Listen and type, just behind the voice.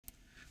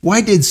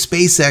Why did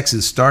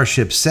SpaceX's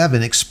Starship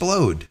 7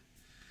 explode?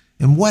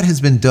 And what has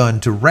been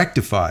done to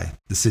rectify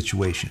the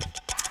situation?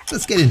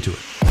 Let's get into it.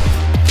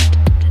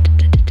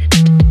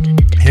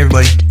 Hey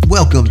everybody,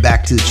 welcome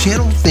back to the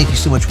channel. Thank you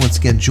so much once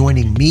again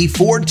joining me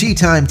for tea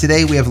time.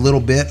 Today we have a little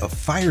bit of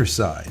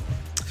fireside.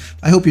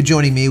 I hope you're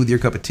joining me with your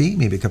cup of tea,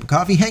 maybe a cup of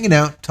coffee, hanging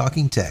out,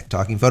 talking tech,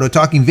 talking photo,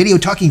 talking video,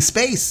 talking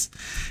space.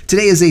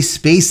 Today is a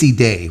spacey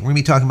day. We're going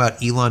to be talking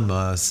about Elon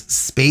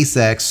Musk's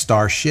SpaceX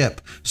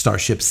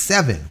Starship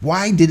 7.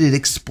 Why did it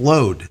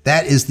explode?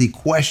 That is the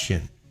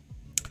question.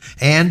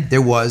 And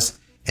there was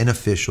an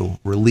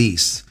official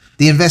release.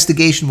 The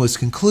investigation was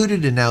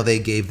concluded and now they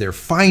gave their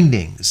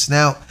findings.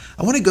 Now,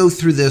 I want to go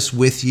through this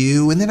with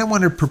you and then I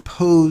want to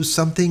propose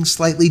something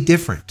slightly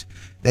different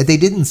that they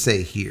didn't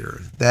say here.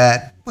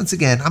 That, once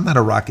again, I'm not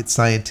a rocket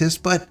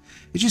scientist, but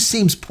it just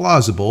seems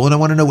plausible and I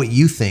want to know what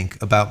you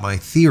think about my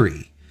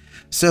theory.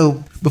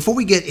 So before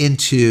we get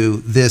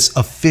into this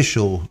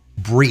official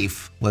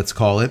brief, let's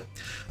call it,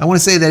 I want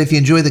to say that if you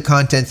enjoy the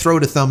content, throw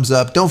it a thumbs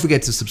up. Don't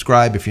forget to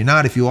subscribe. If you're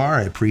not, if you are,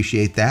 I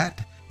appreciate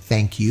that.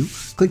 Thank you.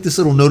 Click this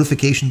little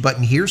notification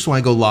button here so when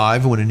I go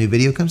live when a new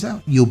video comes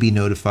out, you'll be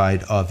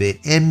notified of it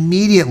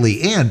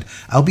immediately. And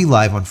I'll be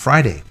live on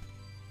Friday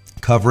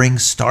covering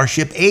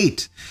Starship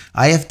 8,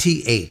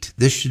 IFT 8.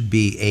 This should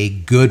be a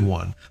good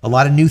one. A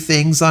lot of new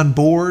things on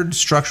board,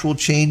 structural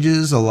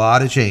changes, a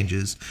lot of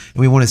changes.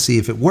 And we want to see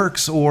if it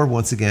works or,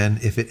 once again,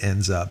 if it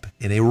ends up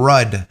in a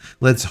RUD.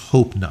 Let's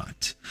hope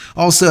not.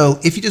 Also,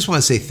 if you just want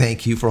to say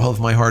thank you for all of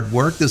my hard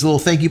work, there's a little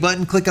thank you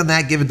button. Click on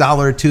that, give $1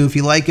 or $2 if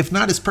you like. If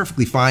not, it's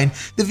perfectly fine.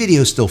 The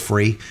video is still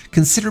free.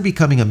 Consider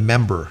becoming a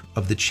member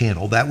of the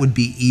channel. That would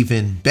be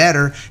even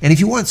better. And if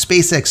you want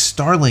SpaceX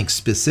Starlink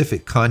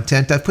specific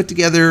content, I've put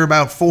together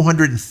about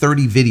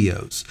 430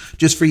 videos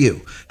just for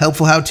you.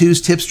 Helpful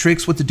how-tos, tips,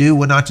 tricks, what to do,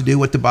 what not to do,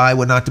 what to buy,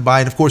 what not to buy,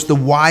 and of course the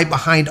why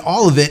behind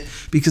all of it,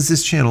 because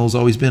this channel has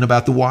always been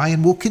about the why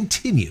and will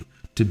continue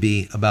to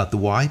be about the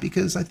why,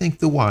 because I think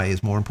the why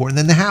is more important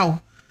than the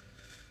how.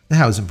 The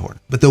how is important,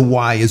 but the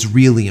why is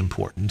really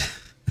important.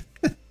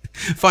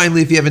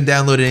 Finally, if you haven't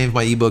downloaded any of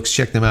my ebooks,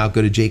 check them out.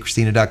 Go to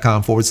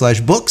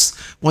JCristina.com/books.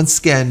 Once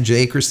again,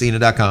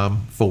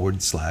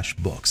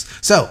 JCristina.com/books.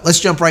 So let's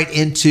jump right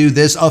into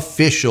this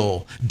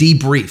official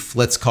debrief,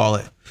 let's call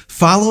it.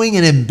 Following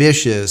an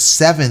ambitious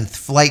 7th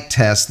flight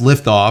test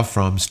liftoff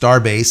from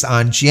Starbase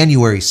on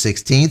January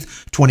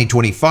 16th,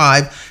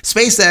 2025,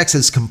 SpaceX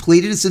has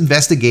completed its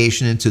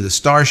investigation into the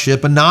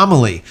Starship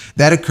anomaly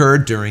that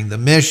occurred during the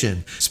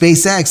mission.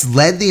 SpaceX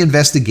led the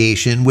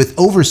investigation with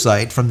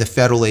oversight from the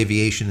Federal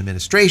Aviation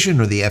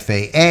Administration, or the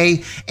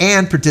FAA,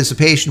 and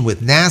participation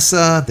with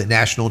NASA, the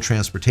National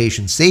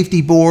Transportation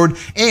Safety Board,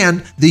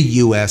 and the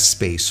U.S.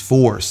 Space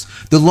Force.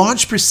 The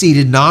launch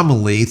proceeded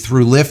nominally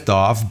through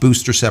liftoff,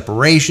 booster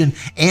separation,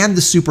 and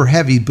the Super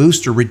Heavy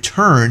booster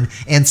return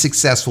and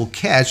successful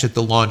catch at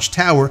the launch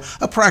tower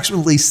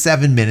approximately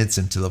 7 minutes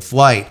into the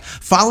flight.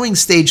 Following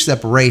stage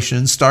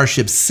separation,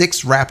 Starship's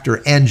 6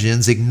 Raptor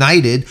engines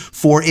ignited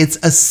for its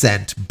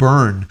ascent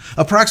burn.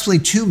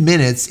 Approximately 2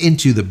 minutes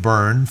into the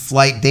burn,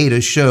 flight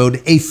data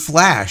showed a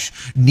flash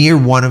near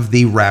one of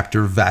the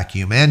Raptor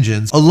vacuum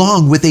engines,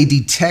 along with a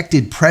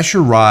detected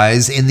pressure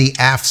rise in the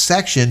aft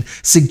section,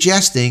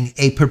 suggesting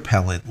a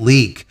propellant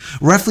leak.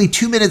 Roughly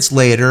 2 minutes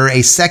later,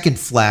 a second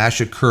flash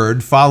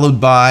occurred, followed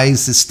by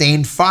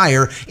sustained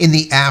fire in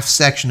the aft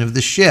section of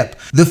the ship.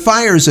 The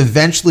fires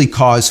eventually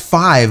caused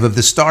 5 of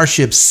the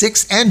Starship's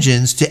 6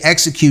 engines to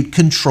execute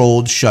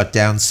controlled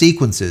shutdown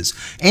sequences,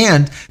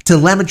 and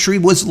telemetry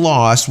was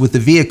lost with the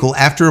vehicle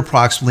after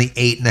approximately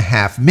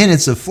 8.5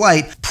 minutes of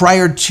flight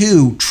prior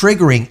to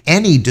triggering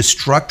any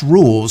destruct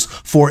rules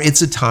for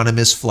its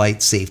autonomous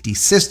flight safety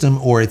system,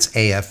 or its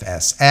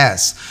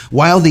AFSS.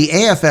 While the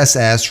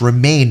AFSS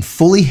remained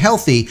fully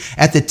healthy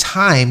at the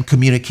time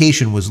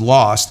communication was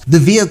lost, the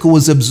vehicle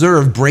was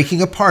observed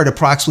breaking apart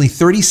approximately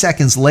 30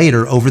 seconds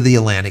later over the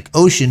Atlantic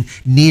Ocean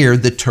near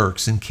the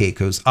Turks and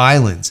Caicos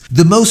Islands.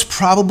 The most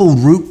probable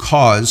root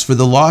cause for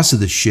the loss of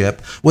the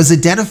ship was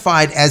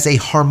identified as a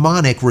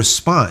harmonic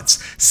response,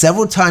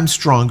 several times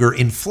stronger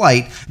in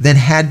flight than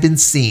had been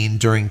seen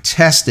during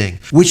testing,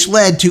 which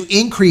led to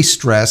increased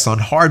stress on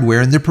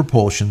hardware in the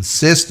propulsion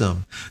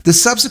system. The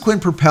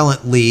subsequent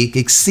propellant leak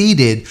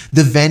exceeded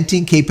the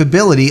venting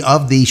capability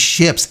of the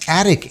ship's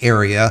attic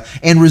area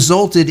and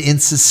resulted in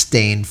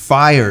sustained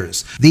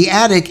fires. The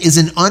attic is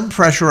an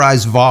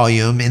unpressurized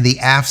volume in the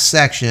aft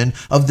section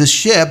of the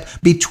ship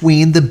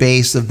between the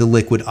base of the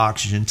liquid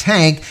oxygen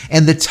tank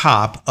and the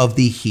top of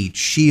the heat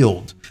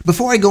shield.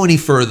 Before I go any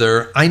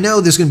further, I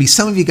know there's going to be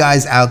some of you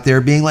guys out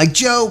there being like,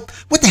 Joe,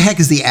 what the heck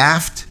is the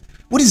aft?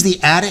 What is the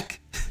attic?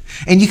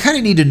 And you kind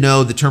of need to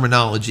know the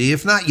terminology.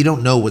 If not, you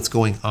don't know what's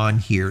going on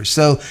here.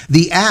 So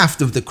the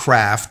aft of the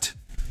craft,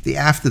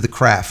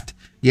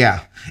 yeah,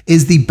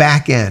 is the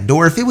back end.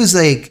 Or if it was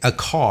like a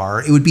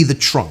car, it would be the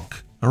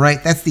trunk. All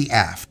right, that's the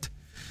aft,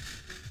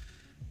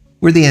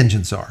 where the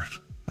engines are.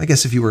 I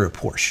guess if you were a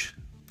Porsche.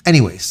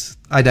 Anyways,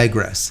 I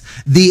digress.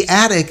 The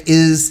attic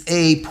is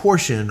a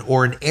portion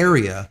or an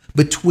area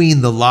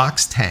between the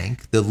LOX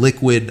tank, the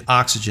liquid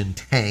oxygen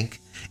tank,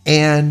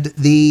 and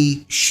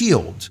the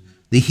shield,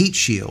 the heat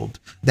shield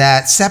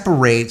that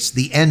separates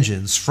the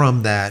engines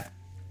from that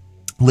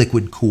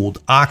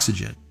liquid-cooled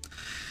oxygen.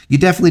 You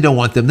definitely don't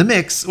want them to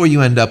mix or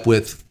you end up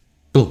with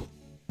boom,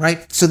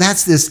 right? So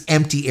that's this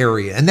empty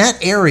area, and that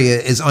area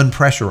is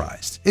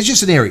unpressurized. It's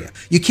just an area.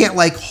 You can't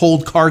like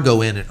hold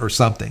cargo in it or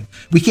something.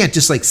 We can't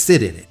just like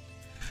sit in it.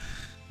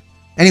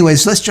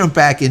 Anyways, let's jump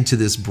back into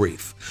this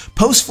brief.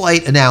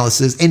 Post-flight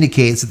analysis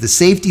indicates that the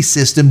safety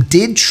system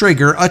did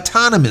trigger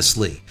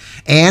autonomously,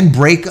 and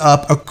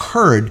breakup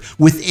occurred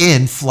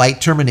within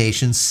flight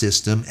termination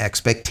system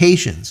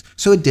expectations.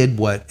 So it did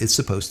what it's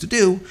supposed to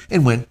do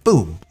and went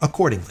boom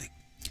accordingly.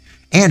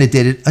 And it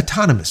did it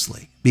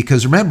autonomously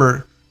because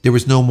remember, there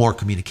was no more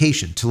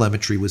communication.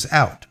 Telemetry was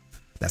out.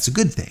 That's a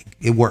good thing.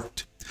 It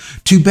worked.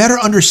 To better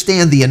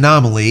understand the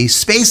anomaly,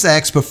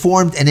 SpaceX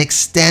performed an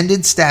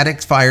extended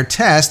static fire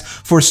test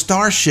for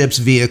Starship's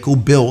vehicle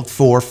built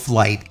for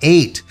Flight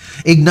 8,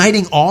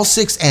 igniting all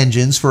 6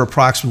 engines for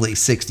approximately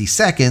 60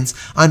 seconds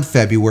on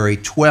February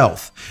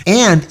 12th,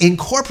 and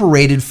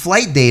incorporated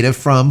flight data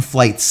from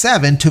Flight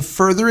 7 to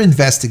further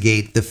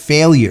investigate the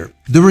failure.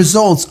 The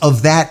results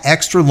of that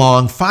extra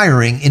long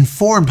firing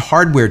informed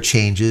hardware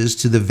changes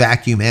to the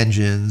vacuum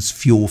engines,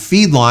 fuel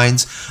feed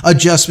lines,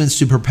 adjustments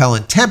to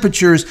propellant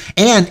temperatures,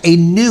 and a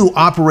new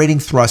operating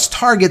thrust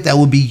target that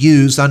will be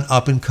used on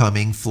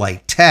up-and-coming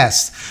flight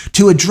tests.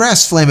 To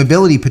address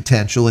flammability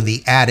potential in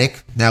the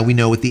attic, now we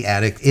know what the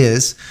attic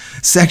is,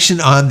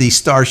 section on the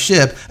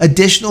Starship,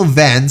 additional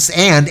vents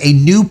and a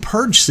new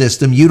purge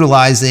system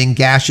utilizing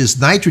gaseous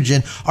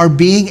nitrogen are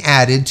being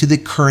added to the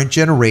current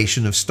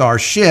generation of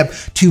Starship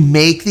to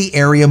make the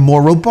area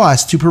more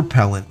robust to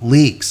propellant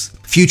leaks.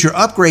 Future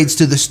upgrades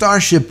to the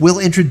Starship will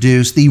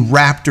introduce the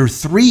Raptor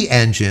 3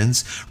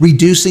 engines,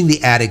 reducing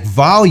the attic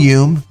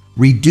volume,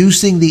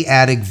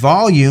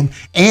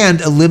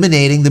 and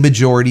eliminating the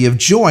majority of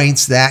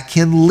joints that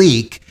can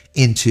leak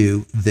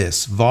into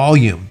this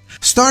volume.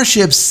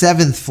 Starship's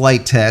 7th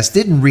flight test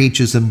didn't reach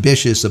its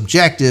ambitious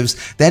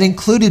objectives that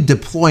included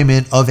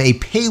deployment of a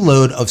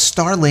payload of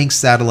Starlink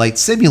satellite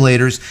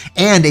simulators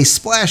and a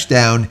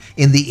splashdown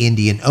in the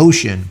Indian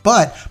Ocean,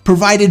 but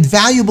provided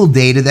valuable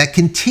data that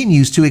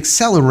continues to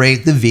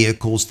accelerate the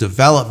vehicle's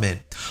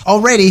development.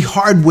 Already,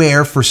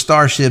 hardware for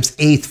Starship's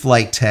 8th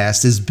flight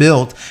test is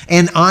built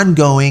and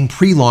ongoing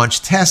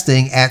pre-launch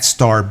testing at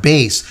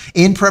Starbase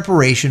in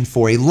preparation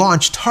for a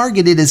launch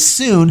targeted as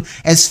soon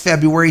as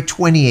February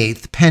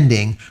 28th,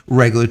 pending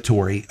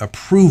regulatory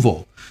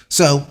approval.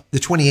 So the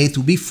 28th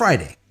will be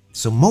Friday.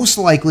 So most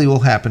likely will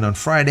happen on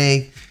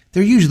Friday.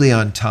 They're usually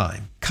on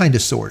time, kind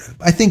of, sort of.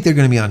 I think they're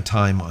going to be on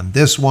time on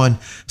this one.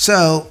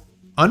 So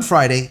on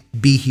Friday,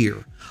 be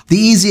here. The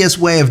easiest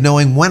way of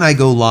knowing when I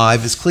go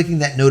live is clicking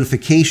that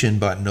notification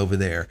button over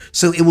there.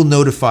 So it will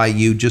notify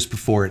you just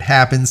before it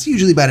happens,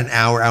 usually about an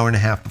hour, hour and a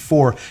half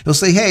before. It'll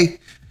say, hey,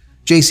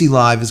 JC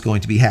Live is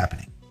going to be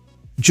happening.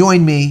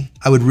 Join me.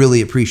 I would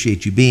really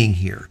appreciate you being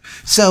here.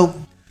 So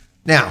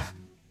now,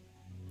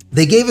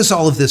 they gave us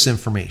all of this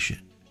information.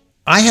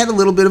 I had a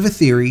little bit of a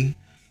theory.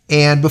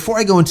 And before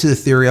I go into the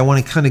theory, I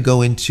want to kind of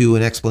go into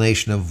an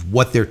explanation of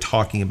what they're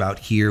talking about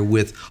here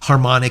with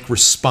harmonic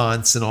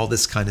response and all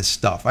this kind of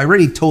stuff. I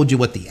already told you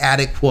what the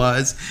attic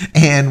was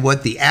and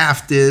what the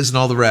aft is and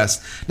all the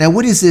rest. Now,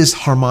 what is this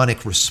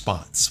harmonic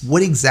response?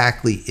 What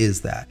exactly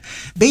is that?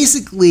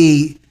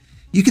 Basically,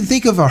 you can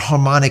think of a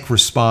harmonic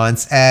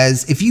response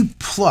as if you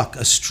pluck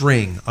a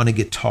string on a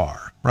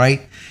guitar,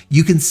 right?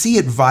 You can see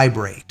it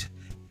vibrate.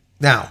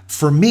 Now,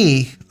 for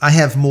me, I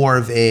have more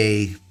of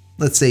a,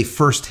 let's say,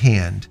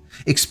 firsthand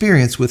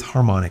experience with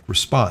harmonic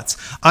response.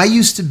 I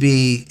used to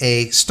be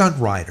a stunt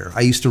rider. I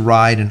used to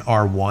ride an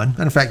R1.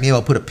 Matter of fact, maybe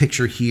I'll put a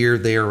picture here,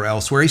 there, or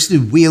elsewhere. I used to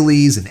do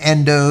wheelies and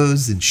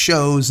endos and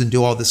shows and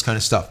do all this kind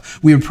of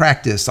stuff. We would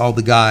practice, all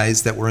the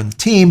guys that were in the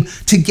team,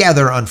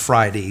 together on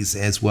Fridays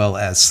as well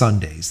as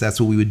Sundays.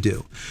 That's what we would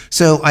do.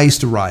 So I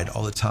used to ride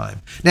all the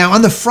time. Now,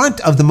 on the front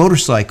of the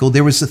motorcycle,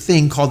 there was a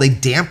thing called a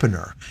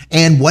dampener.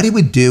 And what it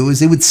would do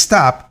is it would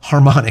stop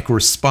harmonic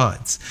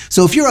response.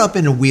 So if you're up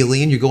in a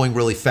wheelie and you're going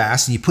really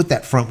fast and you put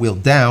that front wheel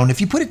down,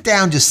 if you put it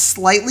down just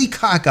slightly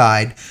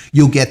cockeyed,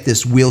 you'll get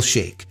this wheel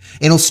shake.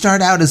 It'll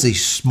start out as a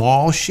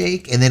small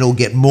shake and then it'll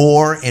get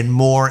more and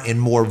more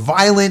and more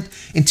violent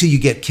until you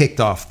get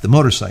kicked off the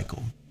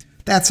motorcycle.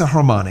 That's a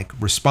harmonic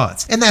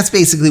response. And that's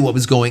basically what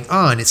was going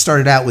on. It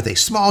started out with a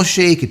small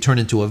shake, it turned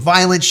into a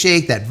violent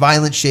shake. That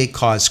violent shake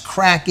caused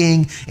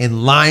cracking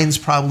and lines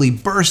probably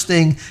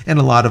bursting and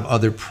a lot of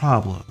other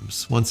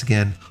problems. Once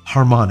again,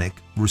 harmonic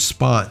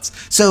response.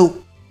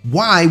 So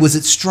why was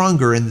it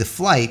stronger in the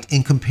flight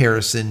in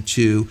comparison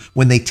to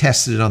when they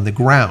tested it on the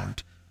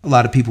ground? A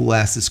lot of people will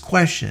ask this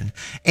question.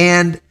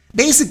 And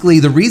Basically,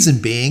 the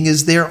reason being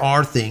is there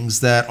are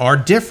things that are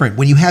different.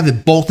 When you have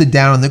it bolted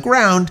down on the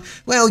ground,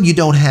 well, you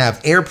don't have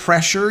air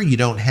pressure, you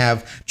don't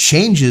have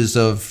changes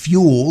of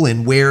fuel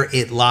and where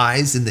it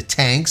lies in the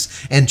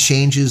tanks and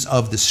changes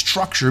of the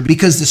structure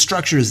because the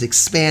structure is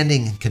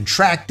expanding and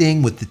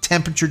contracting with the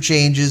temperature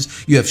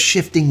changes. You have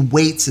shifting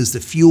weights as the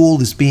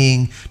fuel is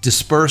being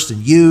dispersed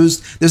and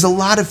used. There's a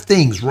lot of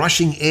things,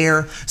 rushing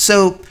air.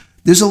 So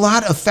there's a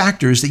lot of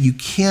factors that you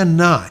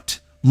cannot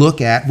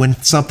look at when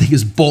something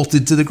is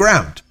bolted to the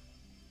ground.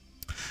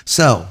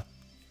 So,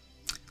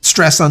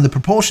 stress on the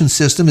propulsion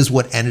system is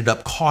what ended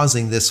up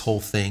causing this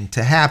whole thing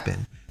to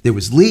happen. There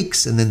was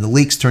leaks, and then the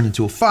leaks turned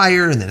into a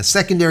fire, and then a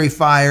secondary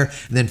fire,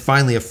 and then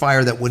finally a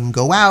fire that wouldn't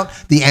go out.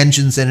 The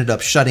engines ended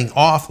up shutting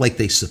off like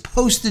they're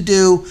supposed to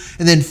do,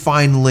 and then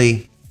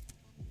finally,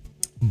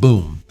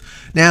 boom.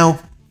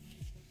 Now,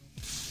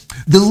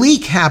 the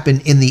leak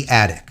happened in the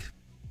attic,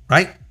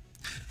 right?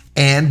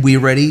 And we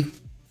already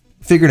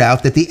figured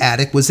out that the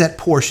attic was that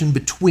portion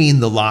between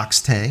the LOX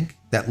tank,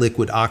 that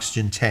liquid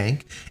oxygen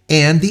tank,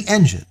 and the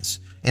engines.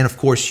 And of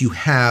course, you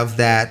have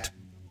that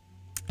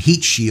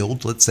heat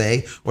shield, let's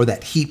say, or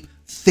that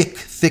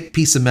thick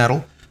piece of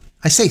metal.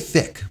 I say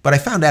thick, but I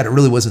found out it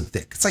really wasn't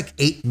thick. It's like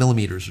 8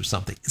 millimeters or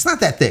something. It's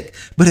not that thick,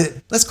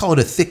 but let's call it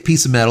a thick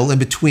piece of metal in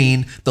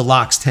between the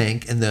LOX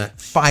tank and the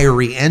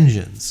fiery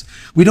engines.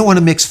 We don't want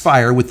to mix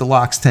fire with the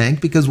LOX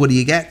tank because what do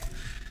you get?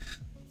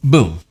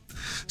 Boom.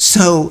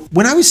 So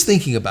when I was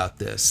thinking about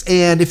this,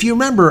 and if you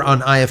remember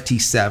on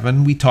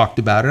IFT7, we talked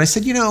about it. I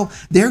said, you know,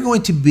 they're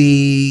going to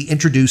be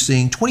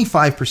introducing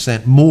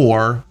 25%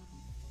 more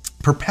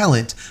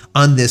propellant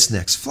on this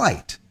next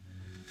flight.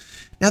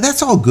 Now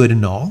that's all good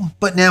and all,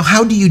 but now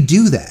how do you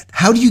do that?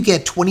 How do you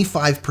get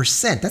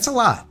 25%? That's a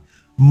lot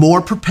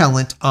more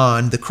propellant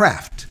on the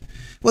craft.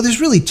 Well, there's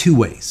really two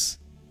ways.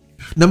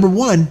 Number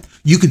one,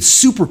 you could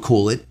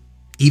supercool it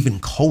even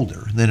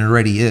colder than it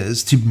already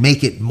is to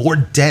make it more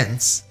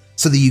dense,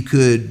 so that you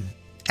could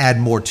add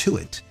more to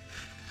it.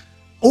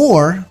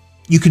 Or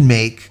you can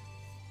make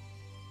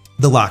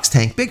the LOX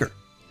tank bigger.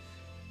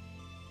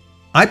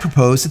 I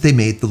propose that they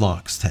made the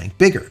LOX tank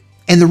bigger.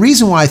 And the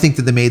reason why I think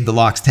that they made the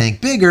LOX tank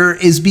bigger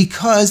is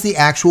because the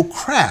actual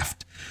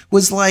craft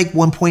was like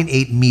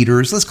 1.8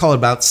 meters, let's call it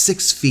about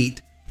 6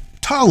 feet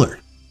taller.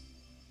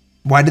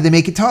 Why did they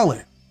make it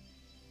taller?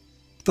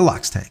 The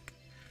LOX tank.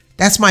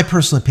 That's my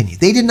personal opinion.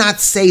 They did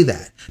not say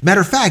that. Matter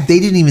of fact, they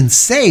didn't even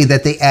say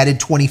that they added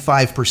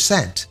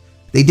 25%.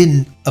 They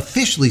didn't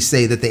officially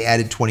say that they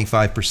added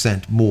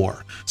 25%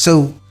 more.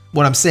 So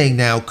what I'm saying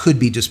now could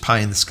be just pie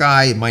in the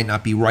sky. It might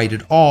not be right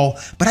at all,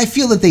 but I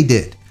feel that they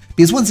did.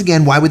 Because once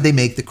again, why would they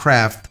make the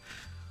craft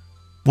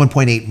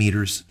 1.8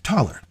 meters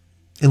taller?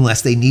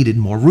 Unless they needed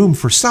more room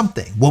for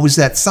something. What was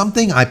that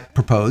something? I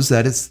propose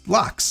that it's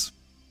LOX.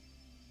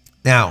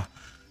 Now,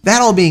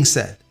 that all being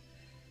said,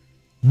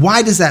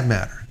 why does that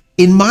matter?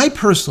 In my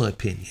personal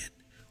opinion,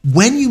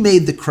 when you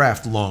made the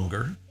craft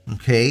longer,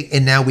 okay,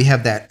 and now we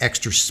have that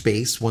extra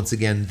space once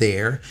again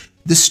there,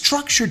 the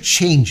structure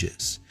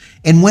changes.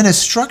 And when a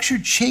structure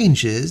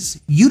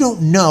changes, you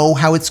don't know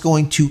how it's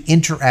going to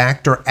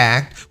interact or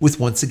act with,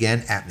 once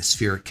again,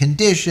 atmospheric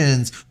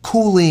conditions,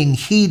 cooling,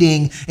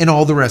 heating, and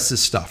all the rest of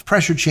the stuff.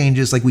 Pressure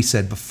changes, like we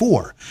said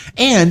before.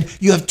 And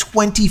you have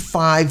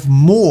 25%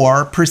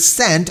 more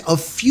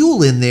of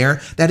fuel in there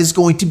that is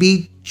going to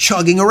be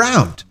chugging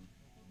around,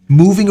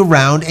 moving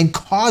around and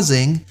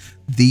causing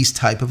these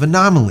type of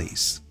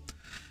anomalies.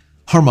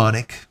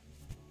 Harmonic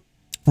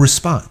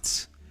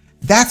response.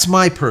 That's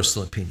my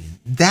personal opinion.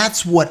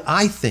 That's what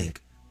I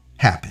think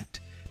happened.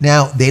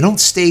 Now, they don't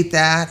state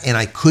that, and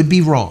I could be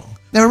wrong.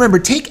 Now, remember,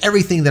 take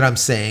everything that I'm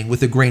saying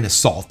with a grain of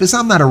salt, because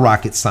I'm not a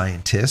rocket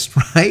scientist,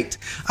 right?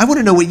 I want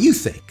to know what you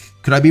think.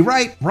 Could I be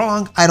right,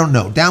 wrong? I don't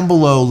know. Down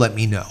below, let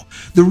me know.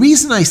 The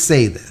reason I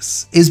say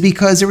this is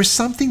because there was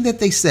something that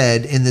they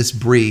said in this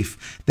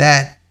brief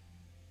that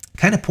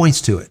kind of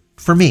points to it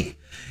for me.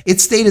 It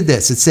stated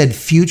this. It said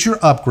future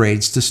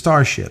upgrades to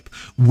Starship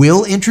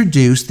will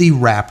introduce the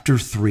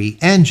Raptor 3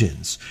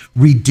 engines,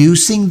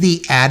 reducing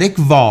the attic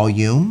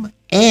volume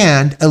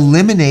and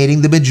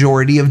eliminating the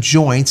majority of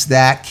joints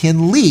that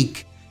can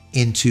leak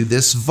into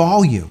this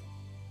volume.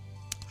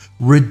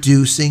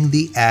 Reducing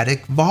the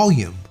attic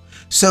volume.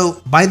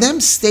 So by them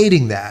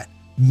stating that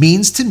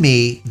means to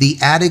me the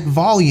attic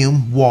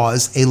volume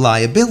was a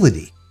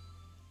liability.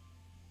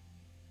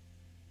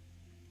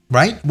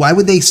 Right? Why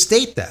would they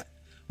state that?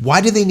 Why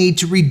do they need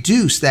to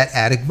reduce that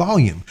attic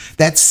volume?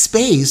 That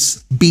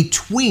space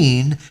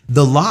between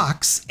the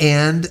LOX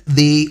and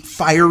the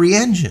fiery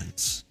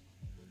engines.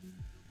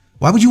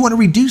 Why would you want to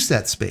reduce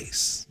that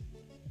space?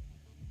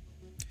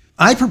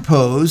 I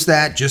propose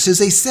that, just as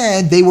they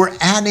said, they were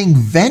adding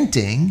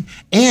venting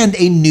and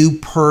a new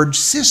purge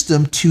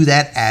system to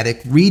that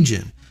attic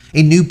region.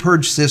 A new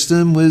purge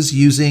system was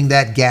using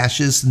that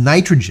gaseous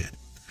nitrogen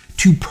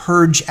to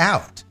purge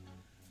out.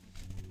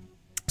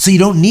 So you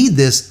don't need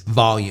this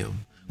volume.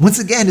 Once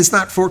again, it's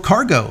not for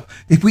cargo.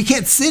 If we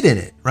can't sit in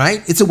it,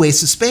 right? It's a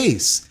waste of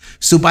space.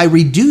 So by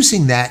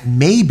reducing that,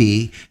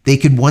 maybe they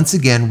could once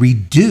again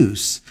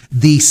reduce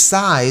the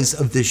size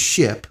of the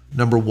ship,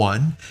 number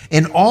one,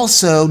 and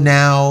also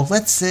now,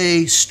 let's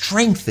say,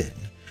 strengthen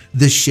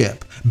the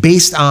ship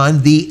based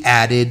on the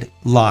added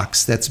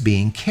LOX that's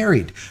being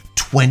carried.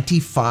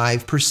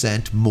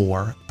 25%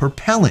 more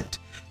propellant.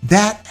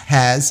 That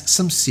has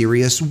some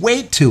serious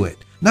weight to it.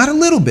 Not a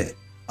little bit,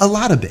 a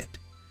lot of it.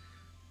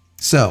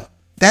 So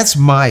that's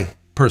my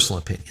personal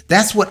opinion.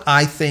 That's what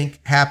I think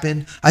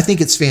happened. I think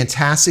it's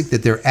fantastic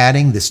that they're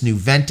adding this new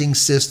venting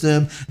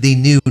system, the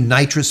new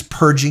nitrous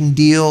purging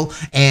deal,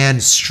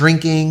 and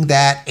shrinking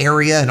that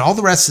area and all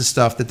the rest of the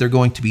stuff that they're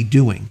going to be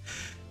doing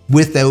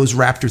with those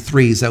Raptor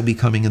 3s that will be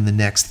coming in the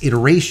next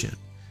iteration.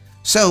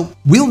 So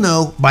we'll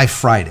know by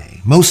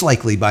Friday, most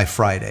likely by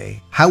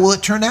Friday. How will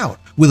it turn out?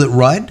 Will it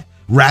RUD,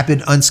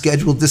 rapid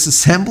unscheduled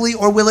disassembly,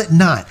 or will it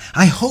not?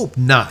 I hope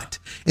not.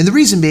 And the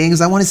reason being is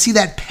I want to see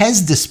that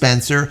Pez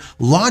dispenser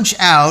launch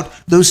out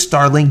those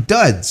Starlink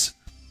duds.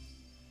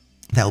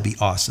 That will be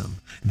awesome.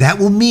 That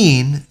will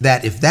mean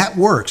that if that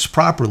works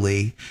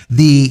properly,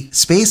 the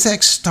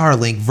SpaceX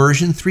Starlink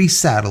version 3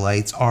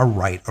 satellites are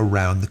right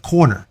around the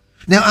corner.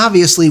 Now,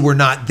 obviously, we're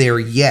not there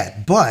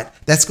yet, but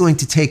that's going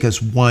to take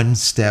us one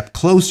step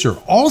closer.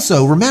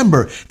 Also,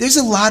 remember, there's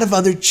a lot of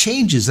other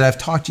changes that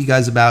I've talked to you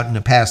guys about in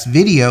a past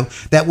video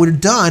that were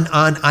done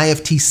on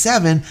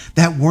IFT-7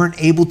 that weren't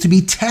able to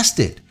be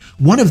tested.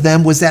 One of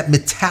them was that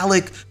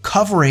metallic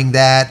covering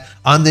that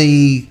on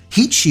the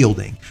heat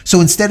shielding. So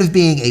instead of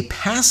being a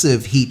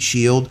passive heat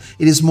shield,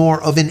 it is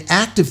more of an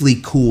actively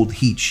cooled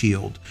heat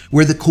shield,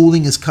 where the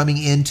cooling is coming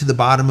into the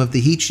bottom of the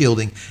heat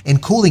shielding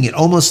and cooling it,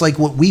 almost like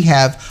what we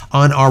have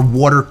on our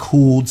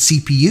water-cooled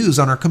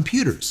CPUs on our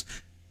computers.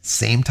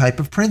 Same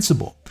type of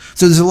principle.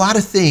 So there's a lot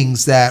of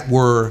things that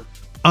were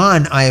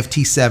on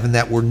IFT-7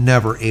 that were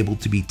never able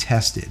to be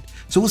tested.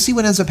 So we'll see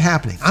what ends up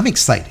happening. I'm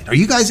excited. Are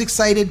you guys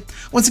excited?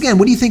 Once again,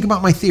 what do you think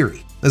about my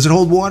theory? Does it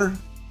hold water?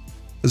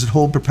 Does it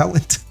hold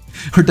propellant?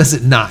 Or does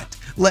it not?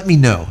 Let me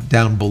know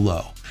down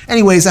below.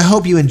 Anyways, I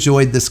hope you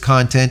enjoyed this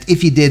content.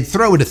 If you did,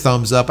 throw it a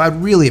thumbs up.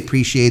 I'd really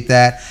appreciate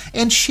that.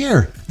 And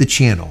share the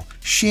channel.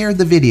 Share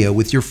the video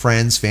with your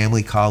friends,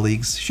 family,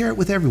 colleagues. Share it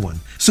with everyone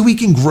so we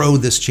can grow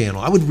this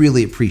channel. I would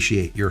really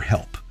appreciate your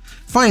help.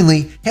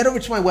 Finally, head over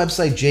to my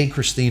website,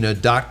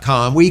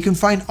 JCristina.com, where you can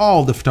find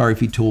all the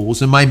photography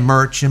tools and my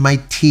merch and my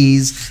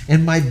tees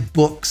and my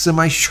books and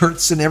my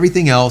shirts and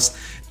everything else.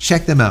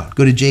 Check them out.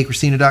 Go to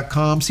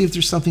JCristina.com, see if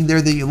there's something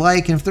there that you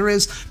like, and if there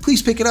is,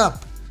 please pick it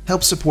up.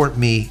 Help support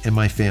me and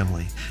my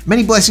family.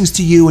 Many blessings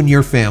to you and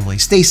your family.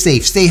 Stay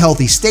safe, stay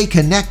healthy, stay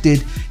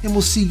connected, and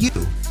we'll see you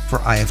for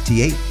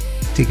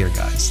IFT8. Take care,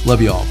 guys.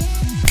 Love you all.